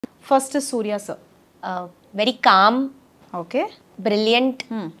First is Surya sir. Very calm, Okay. brilliant,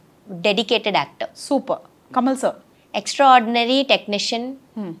 dedicated actor. Super. Kamal sir. Extraordinary technician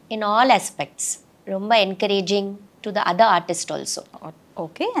in all aspects. Romba encouraging to the other artist also.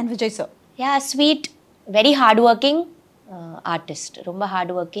 Okay. And Vijay sir. Yeah, sweet, very hardworking artist. Romba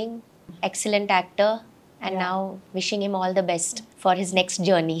hardworking, excellent actor, and now wishing him all the best for his next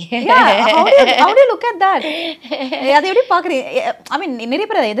journey. Yeah, how do you look at that? அதை எப்படி பார்க்குறீங்க? I mean, நிறைய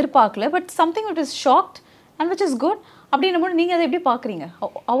பேர் அதை எதிர்பார்க்கல, but something which is shocked and which is good அப்படின்னும்போது நீங்கள் அதை எப்படி பார்க்குறீங்க?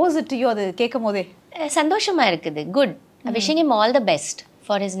 How was it to you அது கேட்கும் போதே? சந்தோஷமா இருக்குது. Good. Wishing him all the best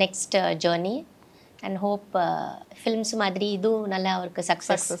for his next journey and hope films மாதிரி இதுவும் நல்லா அவருக்கு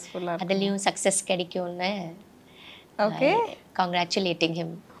சக்ஸஸ்ஃபுல்லாக அதுலேயும் சக்ஸஸ் கிடைக்கும்னு congratulating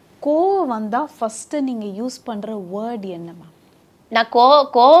him. கோவம் வந்தா ஃபர்ஸ்ட் நீங்க யூஸ் பண்ற வேர்ட் என்ன மேம்? நான்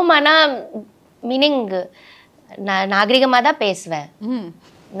கோவமானா மீனிங் நான் நாகரிகமா தான் பேசுவேன்.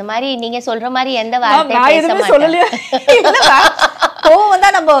 இந்த மாதிரி நீங்க சொல்ற மாதிரி எந்த வார்த்தையும் பேச மாட்டேன். கோவம் வந்தா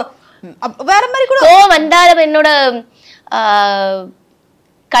நம்ம வேற மாதிரி கூட கோவம் வந்தா என்னோட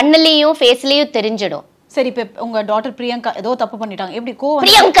கண்ணுலயும் ஃபேஸ்லயும் தெரிஞ்சிடும். சரி, இப்ப உங்க டாட்டர் பிரியங்கா ஏதோ தப்பு பண்ணிட்டாங்க, எப்படி கோவம்?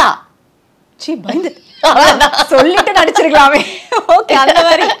 பிரியங்கா சீ பயந்து சொல்லிட்டு நடிச்சிருக்கலாமே. ஓகே, அந்த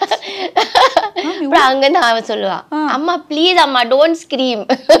மாதிரி அங்க இருந்து அவன் சொல்லுவான், அம்மா ப்ளீஸ் அம்மா டோன்ட் ஸ்கிரீம்.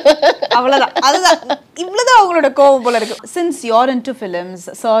 அவ்வளவுதான், அதுதான், இவ்வளவுதான் அவங்களோட கோவம் போல இருக்கு. சின்ஸ் யூஆர் இன்டு ஃபிலிம்ஸ்,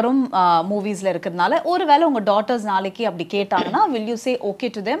 சாரும் மூவிஸ்ல இருக்கிறதுனால ஒருவேளை உங்க டாட்டர்ஸ் நாளைக்கு அப்படி கேட்டாங்கன்னா will you say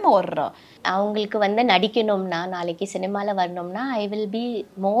okay to them or அவங்களுக்கு வந்து நடிக்கணும்னா நாளைக்கு சினிமால வரணும்னா I will be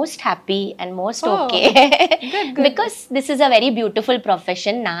most happy and most okay because this is a very beautiful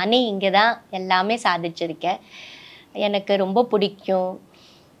profession. நானே இங்கே தான் எல்லாமே சாதிச்சிருக்கேன். எனக்கு ரொம்ப பிடிக்கும்.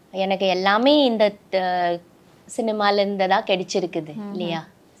 எனக்கு எல்லாமே இந்த சினிமாலேருந்து தான் கிடைச்சிருக்குது இல்லையா?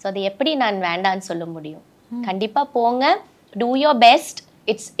 ஸோ அதை எப்படி நான் வேண்டான்னு சொல்ல முடியும்? கண்டிப்பாக போங்க, two your best.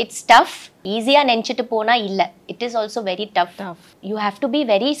 It's tough. ஈஸியாக நினச்சிட்டு போனால் இல்லை, it is also very tough. You have to be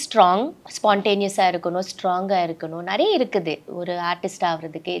very strong, ஸ்பான்டேனியஸாக இருக்கணும், ஸ்ட்ராங்காக இருக்கணும், நிறைய இருக்குது ஒரு ஆர்டிஸ்ட்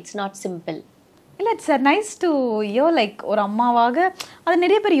ஆகிறதுக்கு. It's not simple. இல்லை, it's nice to yo like ஒரு அம்மாவாக அது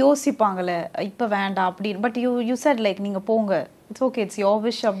நிறைய பேர் யோசிப்பாங்கல்ல, இப்போ வேண்டாம் அப்படின்னு. பட் யூ செட் லைக் நீங்கள் போங்க, it's okay, it's your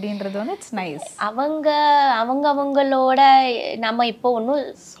wish அப்படின்றது வந்து இட்ஸ் நைஸ். அவங்களோட நம்ம இப்போ ஒன்றும்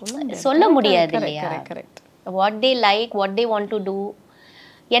சொல்ல முடியாது இல்லையா? Correct. What they like, what they want to two.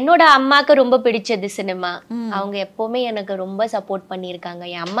 என்னோட அம்மாவுக்கு ரொம்ப பிடிச்சது சினிமா. அவங்க எப்போவுமே எனக்கு ரொம்ப சப்போர்ட் பண்ணியிருக்காங்க.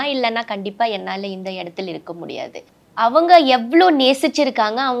 என் அம்மா இல்லைன்னா கண்டிப்பாக என்னால் இந்த இடத்துல இருக்க முடியாது. அவங்க எவ்வளோ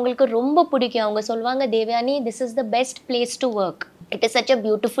நேசிச்சிருக்காங்க, அவங்களுக்கு ரொம்ப பிடிக்கும். அவங்க சொல்லுவாங்க, Devayani this is the best place to work. It is such a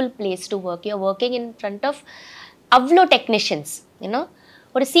beautiful place to work. You are working in front of அவ்வளோ டெக்னீஷியன்ஸ். யூனோ,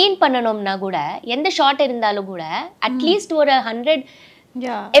 ஒரு சீன் பண்ணணும்னா கூட எந்த ஷாட் இருந்தாலும் கூட அட்லீஸ்ட் ஒரு 100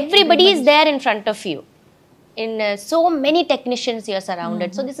 everybody is there in front of you. In so many technicians you are surrounded.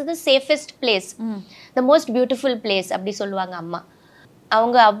 So this is the safest place, the most beautiful place அப்படி சொல்லுவாங்க அம்மா.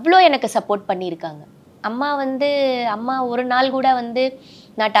 அவங்க அவ்வளோ எனக்கு சப்போர்ட் பண்ணியிருக்காங்க. அம்மா ஒரு நாள் கூட வந்து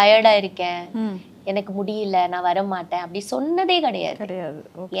நான் டயர்டாக இருக்கேன், எனக்கு முடியல, நான் வர மாட்டேன் அப்படி சொன்னதே கிடையாது.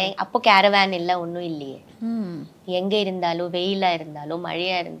 அப்போ கேரவேன் இல்லை, ஒன்றும் இல்லையே. எங்கே இருந்தாலும், வெயிலாக இருந்தாலும்,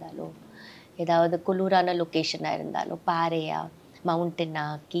 மழையாக இருந்தாலும், ஏதாவது குளிரான லொக்கேஷனாக இருந்தாலும், பாறையா மவுண்டனா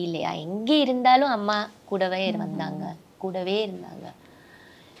கீழேயா, எங்கே இருந்தாலும் அம்மா கூடவே இருந்தாங்க.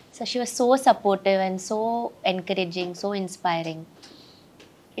 So she was so supportive and so encouraging, so inspiring.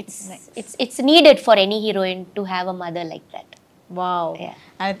 It's needed for any heroine to have a mother like that. Wow. Yeah.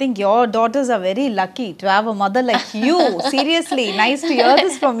 I think your daughters are very lucky to have a mother like you. Seriously, nice to hear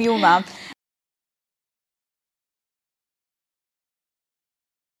this from you, ma'am.